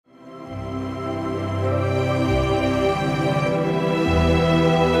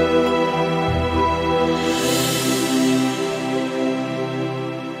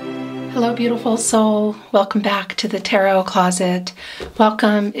beautiful soul. Welcome back to the Tarot Closet.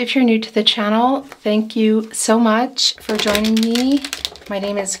 Welcome. If you're new to the channel, thank you so much for joining me. My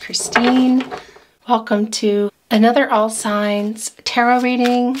name is Christine. Welcome to another All Signs Tarot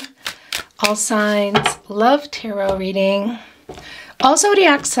reading. All Signs Love Tarot reading. All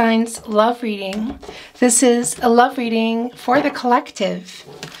Zodiac Signs Love reading. This is a love reading for the collective.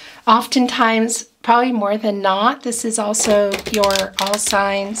 Oftentimes, probably more than not, this is also your All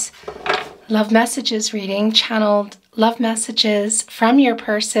Signs Love Messages reading, channeled love messages from your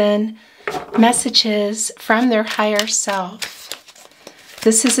person, messages from their higher self.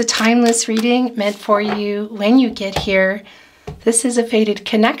 This is a timeless reading meant for you when you get here. This is a fated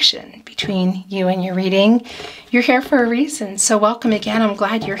connection between you and your reading. You're here for a reason, so welcome again. I'm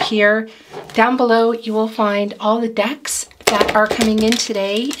glad you're here. Down below, you will find all the decks that are coming in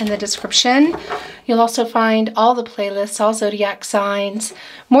today in the description. You'll also find all the playlists, all zodiac signs,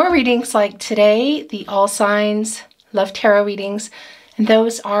 more readings like today, the All Signs Love Tarot readings, and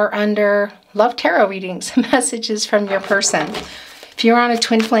those are under Love Tarot readings, messages from your person. If you're on a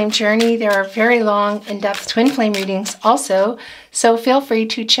twin flame journey, there are very long, in-depth twin flame readings also, so feel free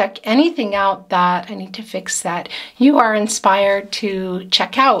to check anything out that I need to fix that you are inspired to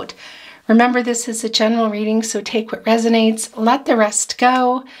check out. Remember, this is a general reading, so take what resonates, let the rest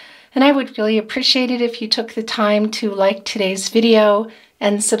go. And I would really appreciate it if you took the time to like today's video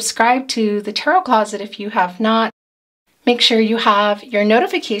and subscribe to the Tarot Closet if you have not. Make sure you have your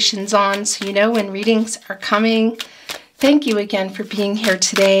notifications on so you know when readings are coming. Thank you again for being here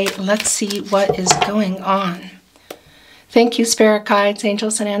today. Let's see what is going on. Thank you, spirit guides,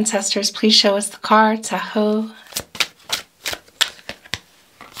 angels, and ancestors. Please show us the cards. Aho.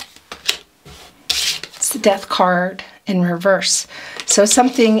 The Death card in reverse. So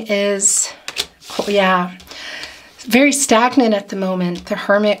something is, very stagnant at the moment. The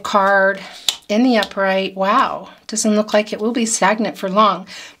Hermit card in the upright. Wow, doesn't look like it will be stagnant for long,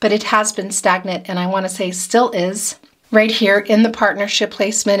 but it has been stagnant, and I want to say still is. Right here in the partnership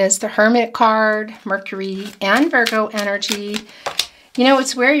placement is the Hermit card, Mercury and Virgo energy. You know,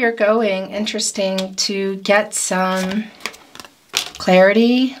 it's where you're going. Interesting to get some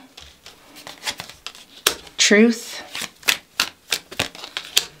clarity, truth,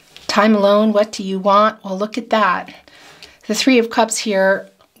 time alone. What do you want? Well, look at that. The Three of Cups here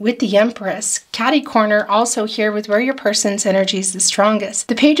with the Empress. Catty corner also here with where your person's energy is the strongest.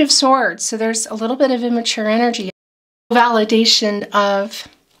 The Page of Swords. So there's a little bit of immature energy. Validation of,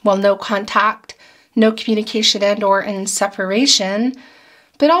 well, no contact, no communication and or in separation.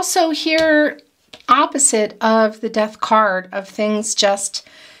 But also here, opposite of the Death card, of things just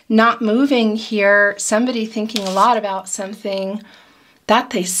not moving here, somebody thinking a lot about something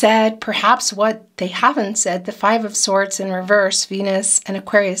that they said, perhaps what they haven't said, the Five of Swords in reverse, Venus and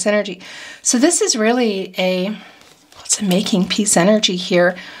Aquarius energy. So this is really it's a making peace energy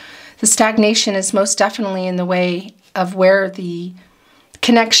here. The stagnation is most definitely in the way of where the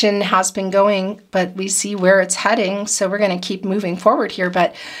connection has been going, but we see where it's heading, so we're going to keep moving forward here.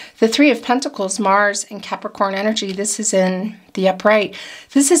 But the Three of Pentacles, Mars and Capricorn energy, this is in the upright.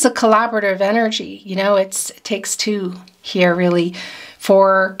 This is a collaborative energy. You know, it takes two here really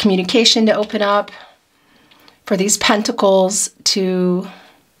for communication to open up, for these pentacles to,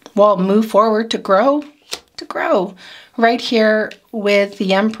 well, move forward, to grow. Right here with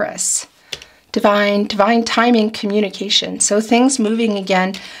the Empress. Divine timing, communication. So things moving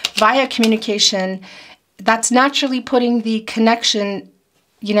again via communication. That's naturally putting the connection,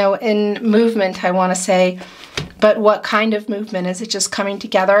 you know, in movement, I want to say. But what kind of movement? Is it just coming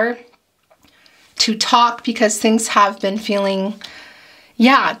together to talk because things have been feeling,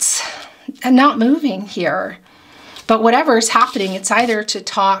 it's not moving here. But whatever is happening, it's either to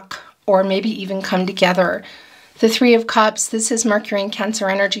talk or maybe even come together. The Three of Cups, this is Mercury and Cancer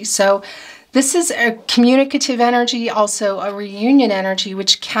energy. So this is a communicative energy, also a reunion energy,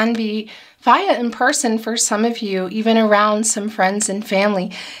 which can be via in person for some of you, even around some friends and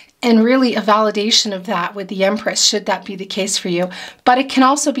family, and really a validation of that with the Empress, should that be the case for you. But it can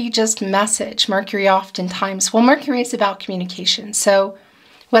also be just message. Mercury oftentimes, well, Mercury is about communication. So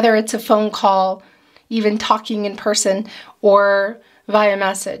whether it's a phone call, even talking in person, or via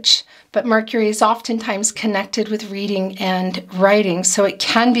message. But Mercury is oftentimes connected with reading and writing. So it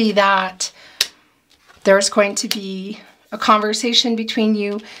can be that there's going to be a conversation between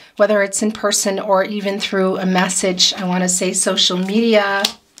you, whether it's in person or even through a message. I want to say social media.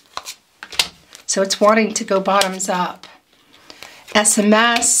 So it's wanting to go bottoms up.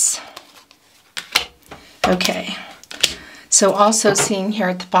 SMS. Okay. So also seeing here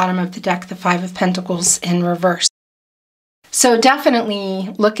at the bottom of the deck, the Five of Pentacles in reverse. So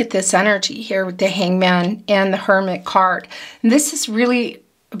definitely look at this energy here with the Hangman and the Hermit card. And this is really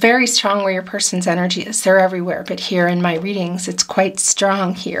very strong where your person's energy is. They're everywhere, but here in my readings, it's quite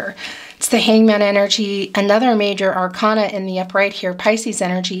strong here. It's the Hangman energy, another major arcana in the upright here, Pisces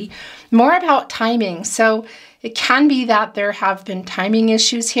energy, more about timing. So it can be that there have been timing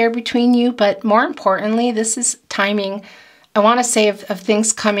issues here between you, but more importantly, this is timing, I want to say, of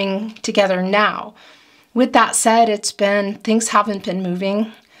things coming together now. With that said, things haven't been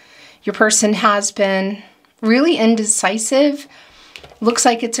moving. Your person has been really indecisive. Looks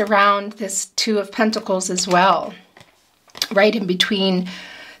like it's around this Two of Pentacles as well, right in between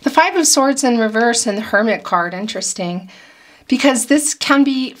the Five of Swords in reverse and the Hermit card. Interesting, because this can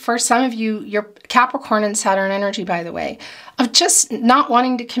be, for some of you, your Capricorn and Saturn energy, by the way, of just not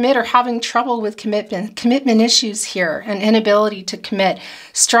wanting to commit or having trouble with commitment issues here, and inability to commit,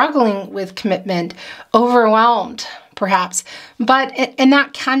 struggling with commitment, overwhelmed perhaps. And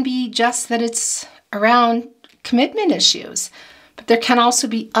that can be just that it's around commitment issues. But there can also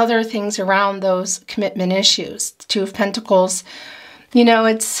be other things around those commitment issues. Two of Pentacles, you know,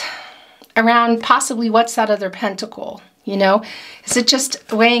 it's around possibly what's that other pentacle, you know? Is it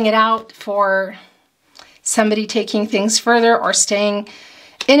just weighing it out for somebody taking things further or staying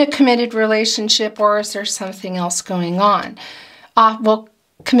in a committed relationship, or is there something else going on? Well,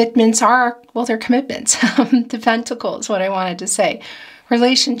 commitments are, well, they're commitments. The pentacle is what I wanted to say.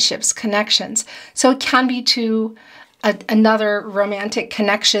 Relationships, connections. So it can be to another romantic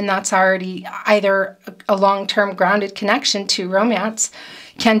connection that's already either a long-term grounded connection to romance,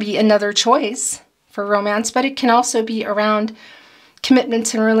 can be another choice for romance, but it can also be around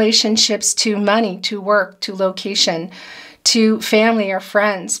commitments and relationships to money, to work, to location, to family or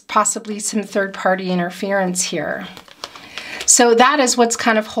friends, possibly some third-party interference here. So that is what's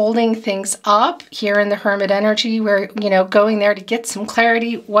kind of holding things up here in the Hermit energy, where, you know, going there to get some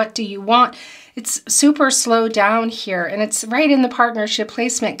clarity. What do you want? It's super slowed down here, and it's right in the partnership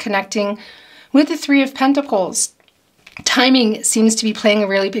placement, connecting with the Three of Pentacles. Timing seems to be playing a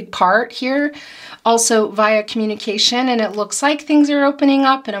really big part here, also via communication, and it looks like things are opening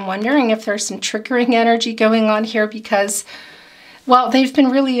up, and I'm wondering if there's some triggering energy going on here because, well, they've been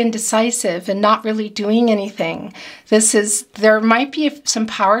really indecisive and not really doing anything. There might be some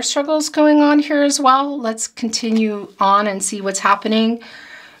power struggles going on here as well. Let's continue on and see what's happening.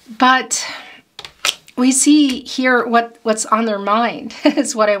 But we see here what's on their mind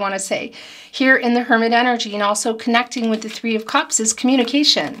is what I want to say. Here in the Hermit energy, and also connecting with the Three of Cups, is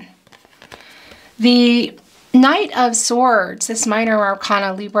communication. The Knight of Swords, this minor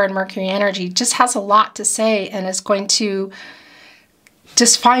arcana, Libra and Mercury energy, just has a lot to say and is going to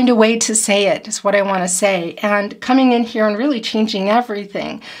just find a way to say it, is what I want to say. And coming in here and really changing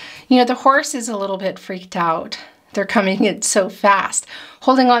everything. You know, the horse is a little bit freaked out. They're coming in so fast,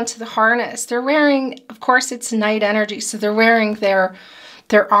 holding on to the harness. They're wearing, of course, it's night energy, so they're wearing their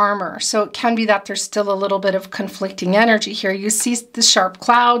armor. So it can be that there's still a little bit of conflicting energy here. You see the sharp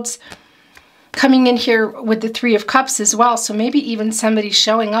clouds coming in here with the Three of Cups as well. So maybe even somebody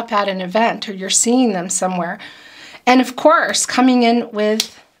showing up at an event, or you're seeing them somewhere. And of course, coming in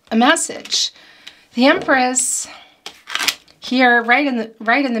with a message. The Empress here, right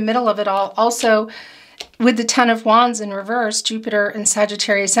in the middle of it all, also with the Ten of Wands in reverse, Jupiter and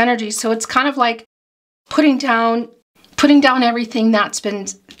Sagittarius energy. So it's kind of like putting down everything that's been,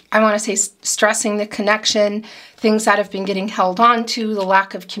 I want to say, stressing the connection, things that have been getting held on to, the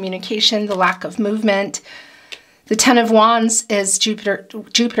lack of communication, the lack of movement. The Ten of Wands is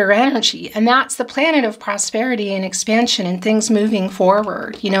Jupiter energy, and that's the planet of prosperity and expansion and things moving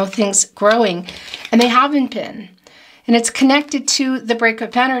forward, you know, things growing, and they haven't been. And it's connected to the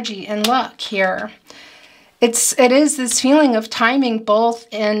breakup energy. And look here, it is this feeling of timing, both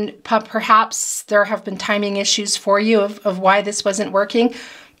in perhaps there have been timing issues for you of why this wasn't working,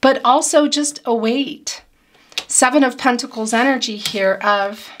 but also just a wait. Seven of Pentacles energy here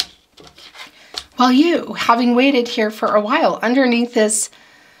of, well, you having waited here for a while underneath this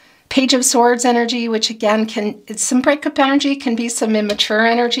Page of Swords energy, which again it's some breakup energy, can be some immature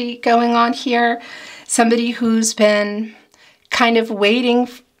energy going on here. Somebody who's been kind of waiting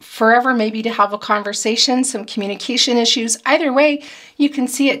forever maybe to have a conversation, some communication issues. Either way, you can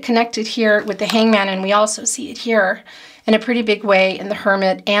see it connected here with the Hangman, and we also see it here in a pretty big way in the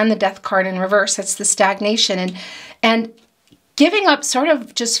Hermit and the Death card in reverse. That's the stagnation and giving up, sort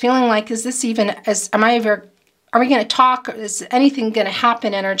of just feeling like, is this even, are we going to talk? Is anything going to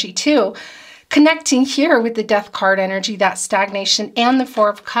happen energy too? Connecting here with the Death card energy, that stagnation, and the Four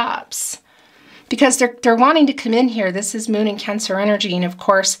of Cups. Because they're wanting to come in here. This is Moon and Cancer energy, and of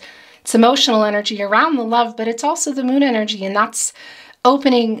course, It's emotional energy around the love, but it's also the moon energy, and that's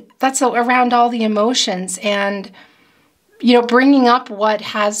opening, that's around all the emotions and, you know, bringing up what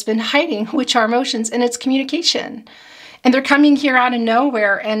has been hiding, which are emotions, and it's communication. And they're coming here out of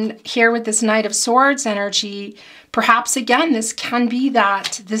nowhere, and here with this Knight of Swords energy, perhaps again, this can be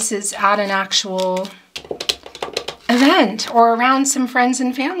that this is at an actual event or around some friends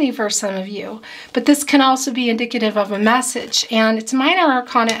and family for some of you. But this can also be indicative of a message, and it's minor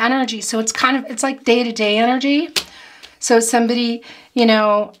arcana energy. So it's kind of, it's like day-to-day energy. So somebody, you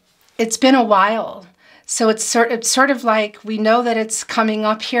know, it's been a while. So it's sort of like, we know that it's coming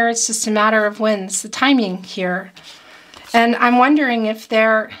up here. It's just a matter of when. It's the timing here. And I'm wondering if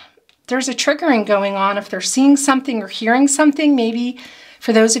there's a triggering going on, if they're seeing something or hearing something, maybe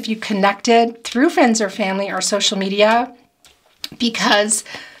for those of you connected through friends or family or social media, because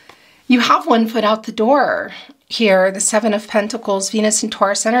you have one foot out the door here, the Seven of Pentacles, Venus and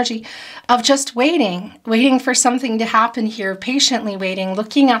Taurus energy, of just waiting for something to happen here, patiently waiting,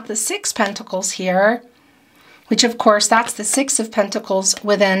 looking at the Six Pentacles here, which of course, that's the Six of Pentacles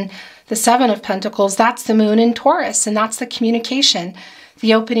within the Seven of Pentacles. That's the moon in Taurus, and that's the communication,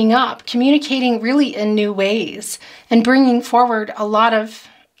 the opening up, communicating really in new ways, and bringing forward a lot of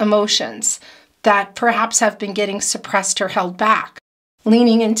emotions that perhaps have been getting suppressed or held back.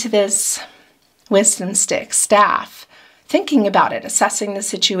 Leaning into this wisdom stick, staff, thinking about it, assessing the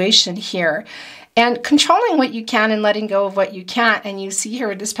situation here, and controlling what you can and letting go of what you can't. And you see here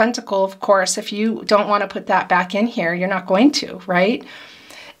with this pentacle, of course, if you don't want to put that back in here, you're not going to, right?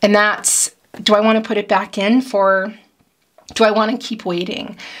 And that's, do I want to put it back in for, do I want to keep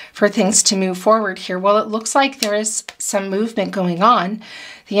waiting for things to move forward here? Well, it looks like there is some movement going on.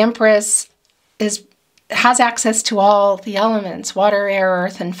 The Empress has access to all the elements, water, air,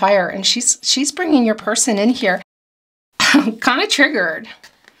 earth, and fire. And she's bringing your person in here kind of triggered.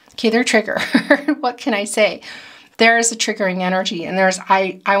 Okay, they're triggered. What can I say? There is a triggering energy, and there's,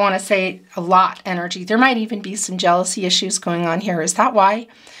 I want to say, a lot energy. There might even be some jealousy issues going on here. Is that why?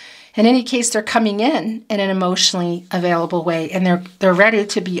 In any case, they're coming in an emotionally available way, and they're ready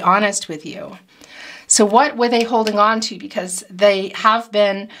to be honest with you. So what were they holding on to? Because they have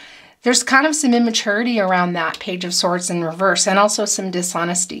been, there's kind of some immaturity around that Page of Swords in reverse, and also some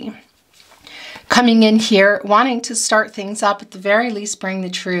dishonesty. Coming in here, wanting to start things up, at the very least bring the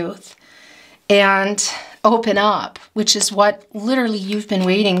truth and open up, which is what literally you've been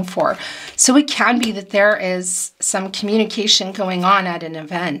waiting for. So it can be that there is some communication going on at an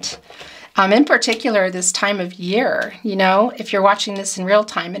event. In particular, this time of year, you know, if you're watching this in real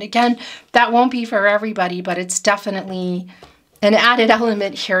time. And again, that won't be for everybody, but it's definitely an added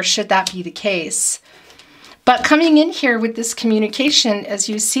element here, should that be the case. But coming in here with this communication, as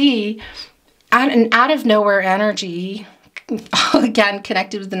you see, an out of nowhere energy, again,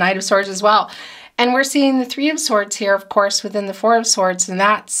 connected with the Knight of Swords as well. And we're seeing the Three of Swords here, of course, within the Four of Swords, and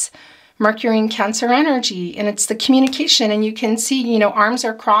that's Mercury and Cancer energy. And it's the communication, and you can see, you know, arms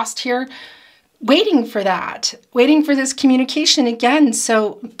are crossed here, waiting for that, waiting for this communication again.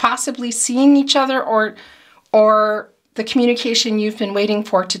 So possibly seeing each other, or the communication you've been waiting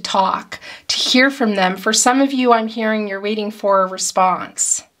for, to talk, to hear from them. For some of you, I'm hearing you're waiting for a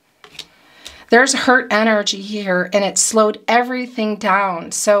response. There's hurt energy here, and it slowed everything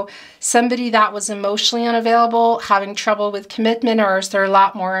down. So somebody that was emotionally unavailable, having trouble with commitment, or is there a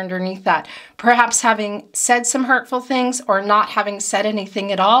lot more underneath that? Perhaps having said some hurtful things or not having said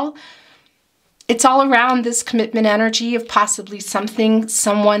anything at all. It's all around this commitment energy of possibly something,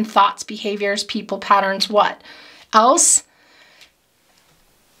 someone, thoughts, behaviors, people, patterns, what else?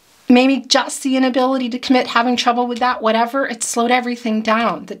 Maybe just the inability to commit, having trouble with that, whatever. It slowed everything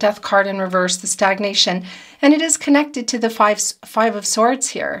down. The Death card in reverse, the stagnation. And it is connected to the Five of Swords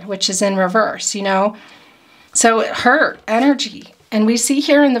here, which is in reverse, you know. So it hurt energy. And we see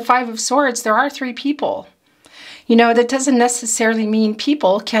here in the Five of Swords, there are three people. You know, that doesn't necessarily mean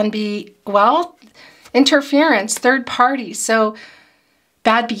people, can be, well, interference, third party. So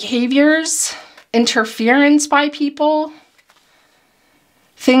bad behaviors, interference by people,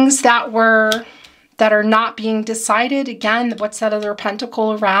 things that are not being decided. Again, what's that other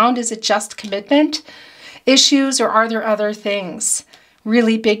pentacle around? Is it just commitment issues, or are there other things?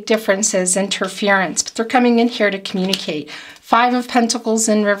 Really big differences, interference. But they're coming in here to communicate. Five of Pentacles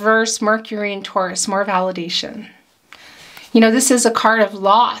in reverse, Mercury and Taurus, more validation. You know, this is a card of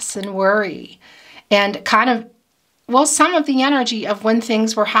loss and worry, and kind of, well, some of the energy of when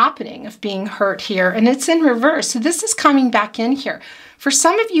things were happening, of being hurt here, and it's in reverse. So this is coming back in here. For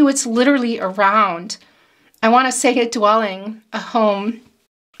some of you, it's literally around, I want to say, a dwelling, a home,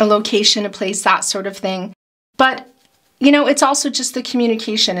 a location, a place, that sort of thing. But you know, it's also just the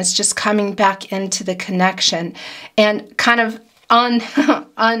communication. It's just coming back into the connection and kind of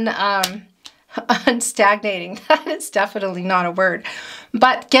unstagnating. That is definitely not a word,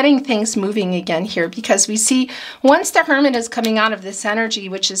 but getting things moving again here, because we see once the Hermit is coming out of this energy,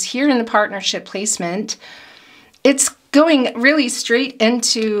 which is here in the partnership placement, it's going really straight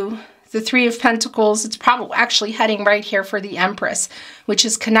into the Three of Pentacles. It's probably actually heading right here for the Empress, which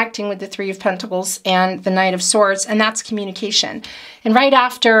is connecting with the Three of Pentacles and the Knight of Swords, and that's communication. And right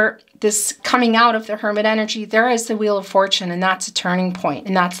after this coming out of the Hermit energy, there is the Wheel of Fortune, and that's a turning point,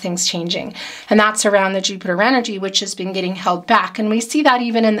 and that's things changing. And that's around the Jupiter energy, which has been getting held back. And we see that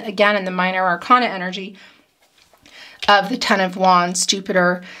even again in the Minor Arcana energy of the Ten of Wands,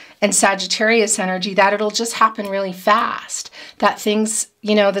 Jupiter and Sagittarius energy, that it'll just happen really fast. That things,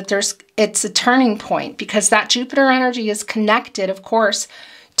 you know, that it's a turning point, because that Jupiter energy is connected, of course,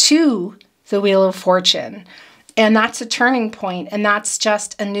 to the Wheel of Fortune. And that's a turning point, and that's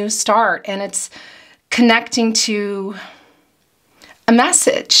just a new start, and it's connecting to a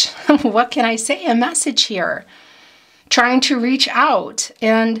message. What can I say? A message here. Trying to reach out,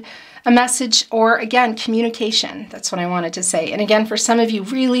 and a message, or again, communication. That's what I wanted to say. And again, for some of you,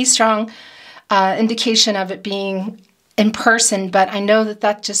 really strong indication of it being in person, but I know that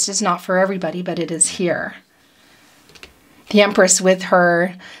that just is not for everybody, but it is here. The Empress with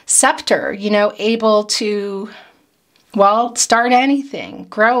her scepter, you know, able to, well, start anything,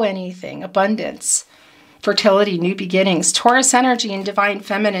 grow anything, abundance, fertility, new beginnings, Taurus energy and divine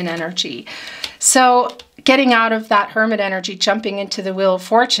feminine energy. So getting out of that Hermit energy, jumping into the Wheel of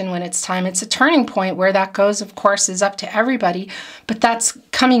Fortune when it's time, it's a turning point. Where that goes, of course, is up to everybody, but that's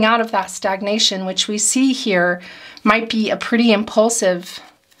coming out of that stagnation, which we see here might be a pretty impulsive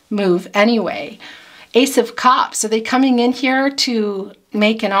move anyway. Ace of Cups, are they coming in here to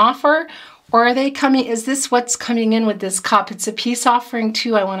make an offer? Or are they coming, is this what's coming in with this cup? It's a peace offering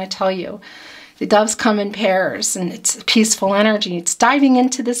too, I want to tell you. The doves come in pairs, and it's peaceful energy. It's diving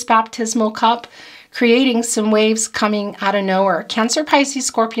into this baptismal cup, creating some waves coming out of nowhere. Cancer, Pisces,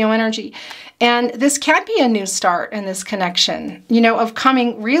 Scorpio energy. And this can be a new start in this connection, you know, of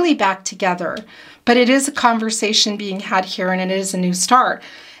coming really back together. But it is a conversation being had here, and it is a new start.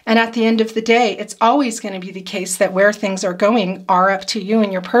 And at the end of the day, it's always going to be the case that where things are going are up to you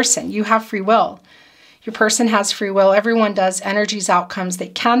and your person. You have free will. Your person has free will. Everyone does. Energies, outcomes, they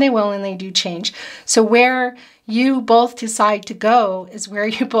can, they will, and they do change. So where you both decide to go is where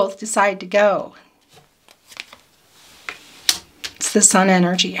you both decide to go. It's the Sun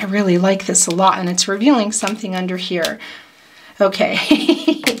energy. I really like this a lot, and it's revealing something under here. Okay.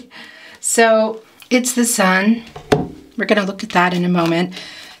 So it's the Sun. We're going to look at that in a moment.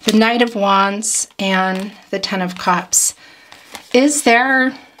 The Knight of Wands and the Ten of Cups. Is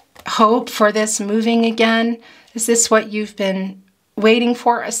there hope for this moving again? Is this what you've been waiting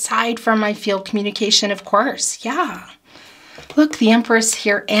for, aside from, I feel, communication? Of course, yeah. Look, the Empress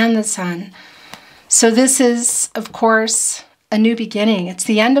here and the Sun. So this is, of course, a new beginning. It's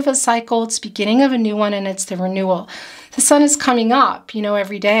the end of a cycle, it's the beginning of a new one, and it's the renewal. The Sun is coming up, you know,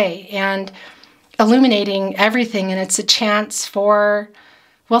 every day and illuminating everything, and it's a chance for,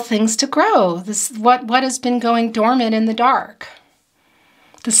 well, things to grow. This what has been going dormant in the dark.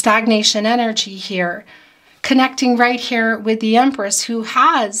 The stagnation energy here, connecting right here with the Empress, who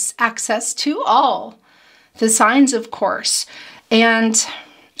has access to all the signs, of course, and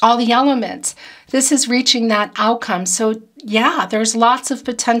all the elements. This is reaching that outcome. So yeah, there's lots of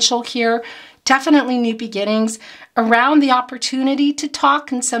potential here. Definitely new beginnings around the opportunity to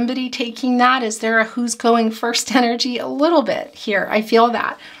talk, and somebody taking that. Is there a who's going first energy? A little bit here. I feel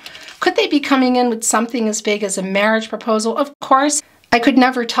that. Could they be coming in with something as big as a marriage proposal? Of course, I could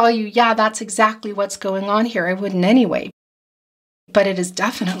never tell you, yeah, that's exactly what's going on here. I wouldn't anyway. But it is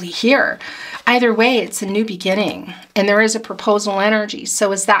definitely here. Either way, it's a new beginning, and there is a proposal energy.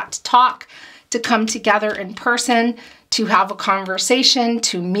 So is that to talk, to come together in person, to have a conversation,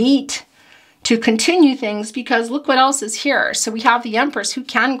 to meet, to continue things? Because look what else is here. So we have the Empress, who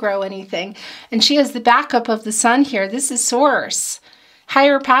can grow anything, and she has the backup of the Sun here. This is Source,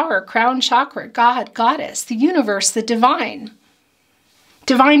 higher power, crown chakra, God, Goddess, the universe, the divine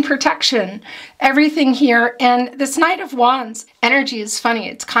protection, everything here. And this Knight of Wands energy is funny.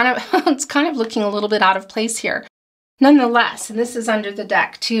 It's kind of looking a little bit out of place here. Nonetheless, and this is under the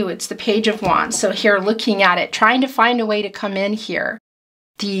deck too, it's the Page of Wands. So here, looking at it, trying to find a way to come in here.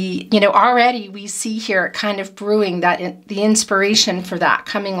 Already we see here kind of brewing that the inspiration for that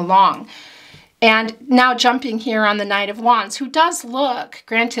coming along. And now jumping here on the Knight of Wands, who does look,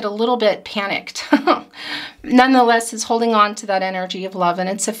 granted, a little bit panicked, nonetheless is holding on to that energy of love, and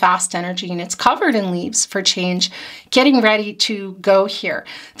it's a fast energy, and it's covered in leaves for change, getting ready to go here.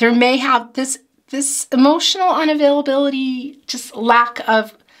 There may have this emotional unavailability, just lack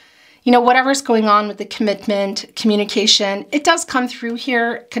of, you know, whatever's going on with the commitment, communication. It does come through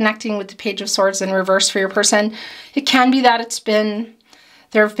here, connecting with the Page of Swords in reverse for your person. It can be that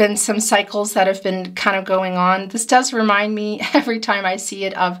there have been some cycles that have been kind of going on. This does remind me every time I see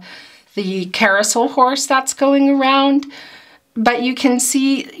it of the carousel horse that's going around. But you can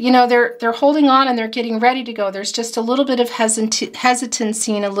see, you know, they're holding on and they're getting ready to go. There's just a little bit of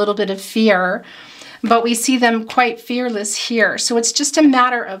hesitancy and a little bit of fear. But we see them quite fearless here. So it's just a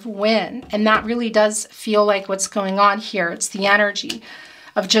matter of when. And that really does feel like what's going on here. It's the energy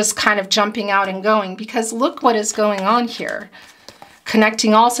of just kind of jumping out and going. Because look what is going on here.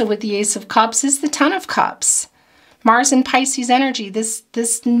 Connecting also with the Ace of Cups is the Ten of Cups. Mars and Pisces energy,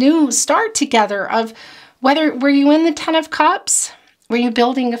 this new start together of were you in the Ten of Cups? Were you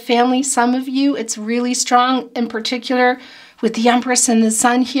building a family? Some of you, it's really strong, in particular with the Empress and the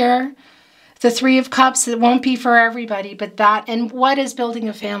Sun here. The Three of Cups, it won't be for everybody, but that, and what is building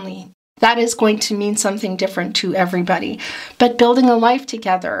a family? That is going to mean something different to everybody. But building a life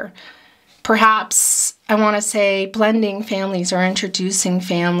together, perhaps, I want to say, blending families or introducing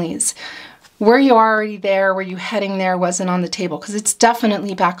families. Were you already there? Were you heading there? Wasn't on the table? Because it's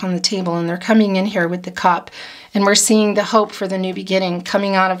definitely back on the table, and they're coming in here with the cup, and we're seeing the hope for the new beginning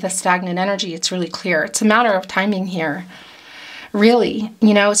coming out of the stagnant energy. It's really clear. It's a matter of timing here. Really,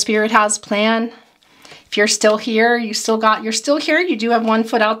 you know, Spirit has plan. If you're still here, you're still here. You do have one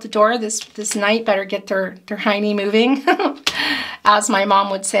foot out the door. This night better get their hiney moving, as my mom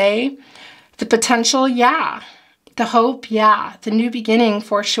would say. The potential, yeah. The hope, yeah. The new beginning,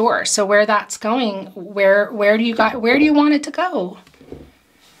 for sure. So where that's going, where do you want it to go?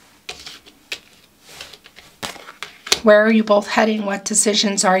 Where are you both heading? What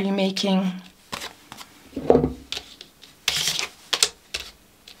decisions are you making?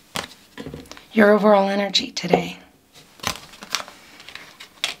 Your overall energy today.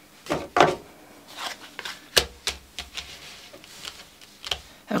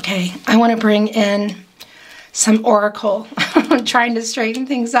 Okay, I want to bring in some oracle. I'm trying to straighten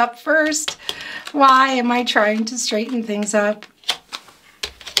things up first. Why am I trying to straighten things up?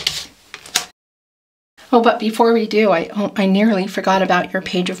 Oh, but before we do, I nearly forgot about your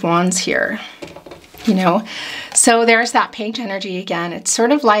Page of Wands here. You know, so there's that page energy again. It's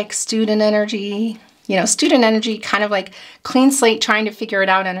sort of like student energy, you know, student energy, kind of like clean slate, trying to figure it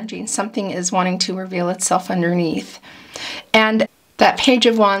out energy, and something is wanting to reveal itself underneath. And that Page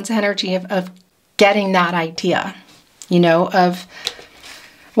of Wands energy of getting that idea, you know, of,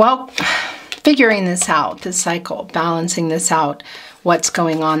 well, figuring this out, this cycle, balancing this out, what's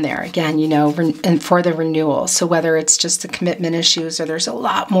going on there. Again, you know, and for the renewal. So whether it's just the commitment issues or there's a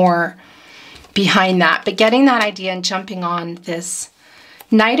lot more behind that, but getting that idea and jumping on this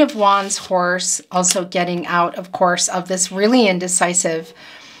Knight of Wands horse, also getting out, of course, of this really indecisive,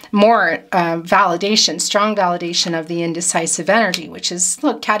 more validation, strong validation of the indecisive energy, which is,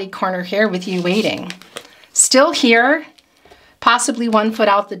 look, catty corner here with you waiting. Still here, possibly one foot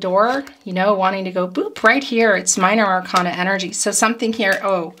out the door, you know, wanting to go boop right here. It's minor arcana energy. So something here,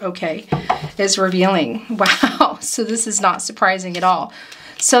 oh, okay, is revealing. Wow, so this is not surprising at all.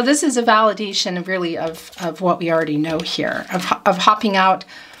 So this is a validation of really of what we already know here, of hopping out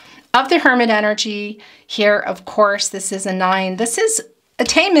of the Hermit energy here. Of course, this is a 9. This is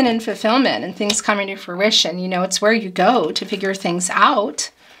attainment and fulfillment and things coming to fruition. You know, it's where you go to figure things out.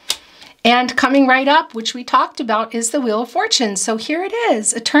 And coming right up, which we talked about, is the Wheel of Fortune. So here it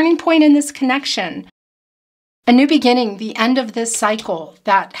is, a turning point in this connection. A new beginning, the end of this cycle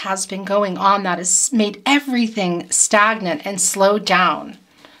that has been going on that has made everything stagnant and slowed down.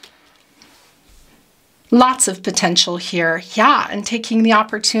 Lots of potential here, yeah, and taking the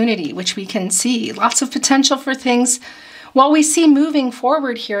opportunity, which we can see. Lots of potential for things. Well, we see moving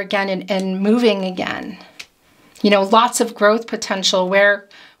forward here again and moving again. You know, lots of growth potential. Where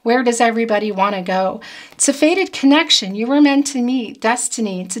does everybody want to go? It's a fated connection. You were meant to meet,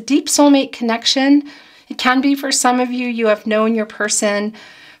 destiny. It's a deep soulmate connection. It can be for some of you, you have known your person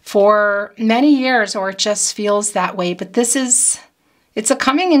for many years, or it just feels that way. But this is, it's a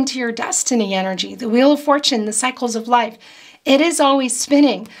coming into your destiny energy. The Wheel of Fortune, the cycles of life. It is always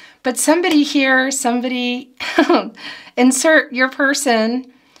spinning. But somebody here, somebody, insert your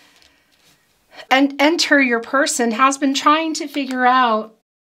person and enter your person, has been trying to figure out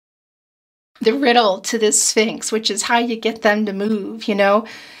the riddle to this Sphinx, which is how you get them to move, you know.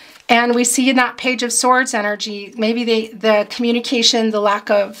 And we see in that Page of Swords energy, maybe the communication, the lack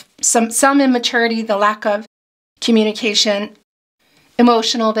of some immaturity, the lack of communication,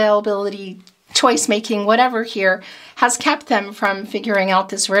 emotional availability, choice making, whatever here, has kept them from figuring out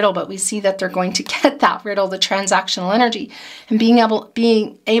this riddle. But we see that they're going to get that riddle, the transactional energy, and being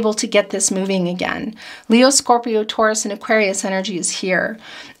able to get this moving again. Leo, Scorpio, Taurus, and Aquarius energy is here.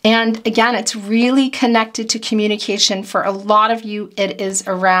 And again, it's really connected to communication. For a lot of you, it is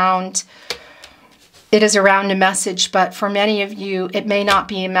around a message, but for many of you, it may not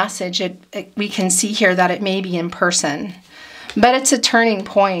be a message. We can see here that it may be in person. But it's a turning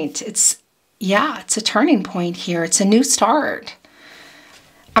point. It's a turning point here. It's a new start.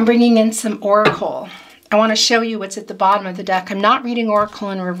 I'm bringing in some Oracle. I want to show you what's at the bottom of the deck. I'm not reading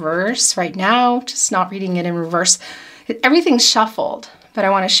Oracle in reverse right now, just not reading it in reverse. Everything's shuffled, but I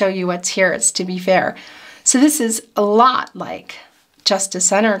want to show you what's here. It's to be fair. So this is a lot like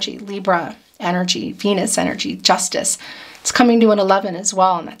Justice energy, Libra energy, Venus energy, Justice. It's coming to an 11 as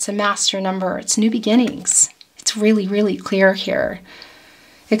well, and that's a master number. It's new beginnings. It's really, really clear here.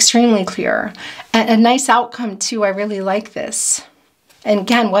 Extremely clear. And a nice outcome too. I really like this. And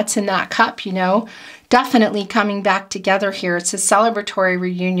again, what's in that cup, you know? Definitely coming back together here. It's a celebratory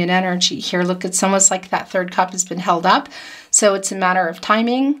reunion energy here. Look, it's almost like that third cup has been held up. So it's a matter of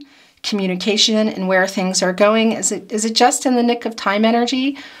timing, communication, and where things are going. Is it just in the nick of time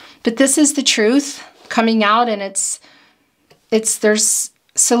energy? But this is the truth coming out, and there's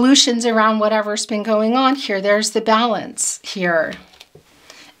solutions around whatever's been going on here. There's the balance here.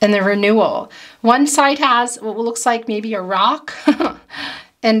 And the renewal. One side has what looks like maybe a rock,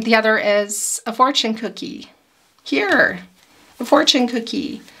 and the other is a fortune cookie. Here, a fortune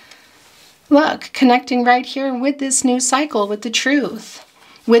cookie. Look, connecting right here with this new cycle, with the truth,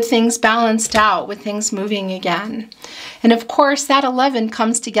 with things balanced out, with things moving again. And of course, that 11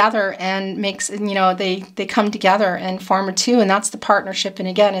 comes together and makes, you know, they come together and form a 2, and that's the partnership. And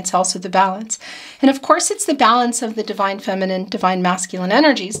again, it's also the balance. And of course, it's the balance of the divine feminine, divine masculine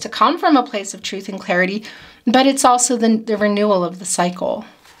energies to come from a place of truth and clarity, but it's also the renewal of the cycle.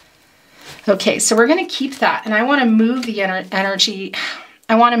 Okay, so we're going to keep that, and I want to move the energy.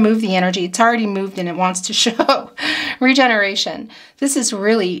 I want to move the energy. It's already moved and it wants to show regeneration. This is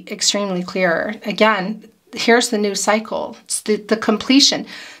really extremely clear. Again, here's the new cycle. It's the completion.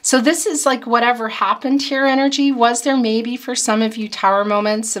 So this is like whatever happened here energy. Was there maybe for some of you tower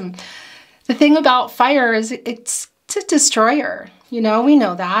moments? And the thing about fire is it's a destroyer. You know, we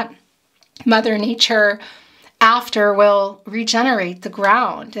know that. Mother Nature after will regenerate the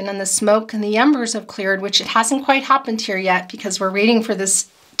ground, and then the smoke and the embers have cleared, which it hasn't quite happened here yet because we're waiting for this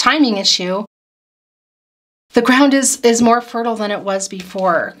timing issue. The ground is more fertile than it was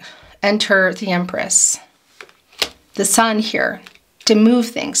before. Enter the Empress. The Sun here to move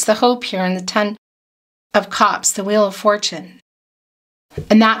things. The Hope here and the 10 of Cups, the Wheel of Fortune.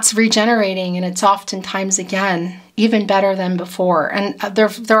 And that's regenerating, and it's oftentimes, again, even better than before. And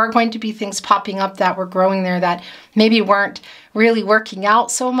there are going to be things popping up that were growing there that maybe weren't really working out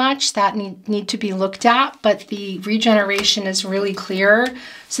so much, that need to be looked at, but the regeneration is really clear.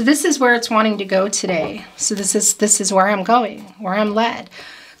 So this is where it's wanting to go today. So this is where I'm going, where I'm led.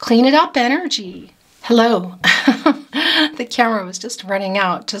 Clean it up energy. Hello. The camera was just running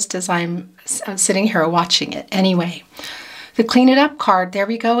out just as I'm sitting here watching it. Anyway. The Clean It Up card, there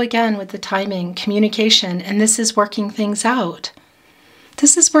we go again with the timing, communication, and this is working things out.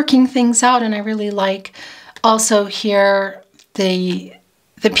 This is working things out, and I really like also here the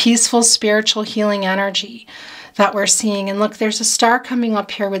peaceful spiritual healing energy that we're seeing. And look, there's a star coming up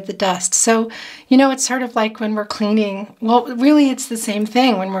here with the dust. So, you know, it's sort of like when we're cleaning. Well, really, it's the same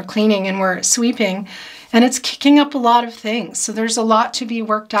thing when we're cleaning and we're sweeping, and it's kicking up a lot of things. So there's a lot to be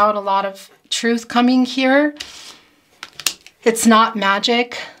worked out, a lot of truth coming here. It's not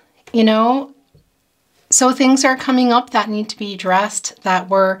magic, you know, so things are coming up that need to be addressed, that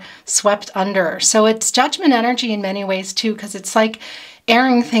were swept under. So it's judgment energy in many ways too, because it's like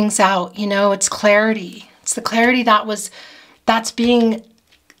airing things out, you know, it's clarity. It's the clarity that's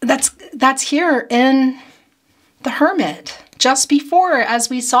here in the Hermit, just before,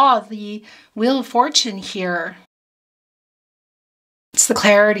 as we saw, the Wheel of Fortune here. It's the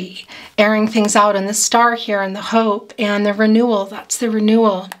clarity, airing things out, and the star here, and the hope, and the renewal. That's the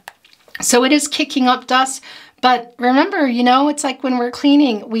renewal. So it is kicking up dust. But remember, you know, it's like when we're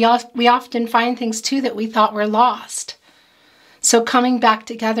cleaning, we often find things too that we thought were lost. So coming back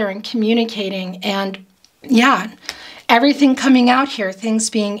together and communicating, and yeah, everything coming out here, things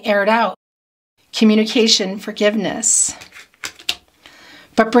being aired out. Communication, forgiveness.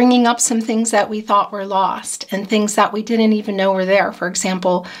 But bringing up some things that we thought were lost and things that we didn't even know were there. For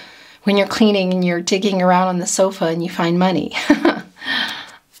example, when you're cleaning and you're digging around on the sofa and you find money.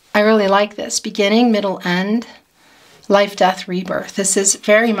 I really like this. Beginning, middle, end, life, death, rebirth. This is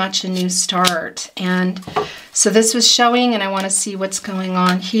very much a new start. And so this was showing, and I want to see what's going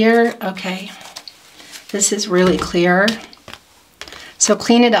on here. Okay, this is really clear. So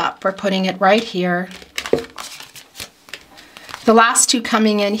clean it up. We're putting it right here. The last two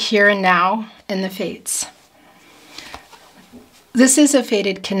coming in here and now in the fates. This is a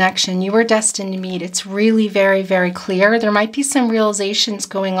fated connection. You were destined to meet. It's really very, very clear. There might be some realizations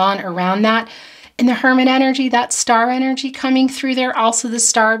going on around that. In the Hermit energy, that star energy coming through there. Also the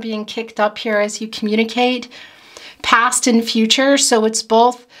star being kicked up here as you communicate. Past and future. So it's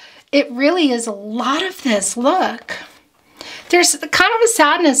both. It really is a lot of this. Look. There's kind of a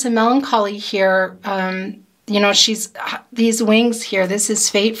sadness and melancholy here. You know, she's these wings here. This is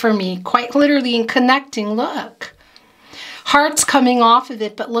fate for me. Quite literally in connecting. Look. Heart's coming off of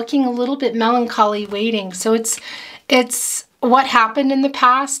it, but looking a little bit melancholy, waiting. So it's what happened in the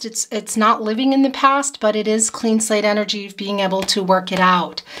past. It's not living in the past, but it is clean slate energy of being able to work it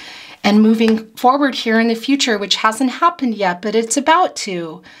out and moving forward here in the future, which hasn't happened yet, but it's about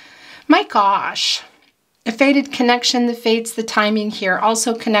to. My gosh. A fated connection, the fates, the timing here,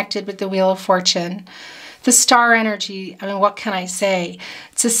 also connected with the Wheel of Fortune. The star energy, I mean, what can I say?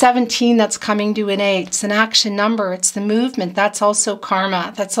 It's a 17 that's coming to an 8. It's an action number. It's the movement. That's also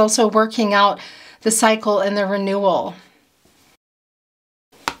karma. That's also working out the cycle and the renewal.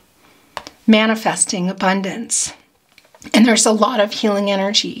 Manifesting abundance. And there's a lot of healing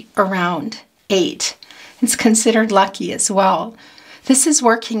energy around 8. It's considered lucky as well. This is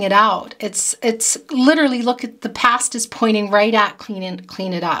working it out. It's literally, look at the past is pointing right at clean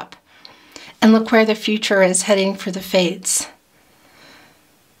it up. And look where the future is heading for the fates.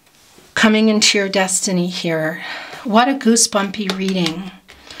 Coming into your destiny here. What a goosebumpy reading.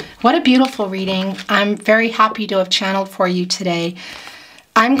 What a beautiful reading. I'm very happy to have channeled for you today.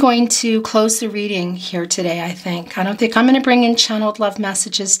 I'm going to close the reading here today, I think. I don't think I'm going to bring in channeled love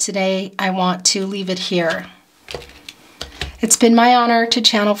messages today. I want to leave it here. It's been my honor to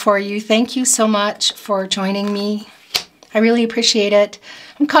channel for you. Thank you so much for joining me. I really appreciate it.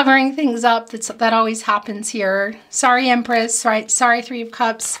 I'm covering things up. That always happens here. Sorry, Empress. Sorry, Three of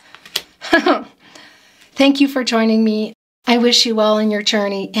Cups. Thank you for joining me. I wish you well in your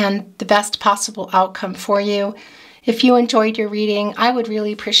journey and the best possible outcome for you. If you enjoyed your reading, I would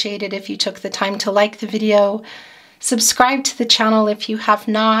really appreciate it if you took the time to like the video, subscribe to the channel if you have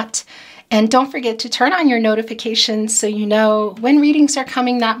not, and don't forget to turn on your notifications so you know when readings are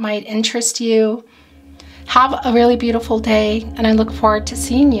coming that might interest you. Have a really beautiful day, and I look forward to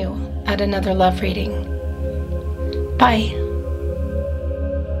seeing you at another love reading. Bye.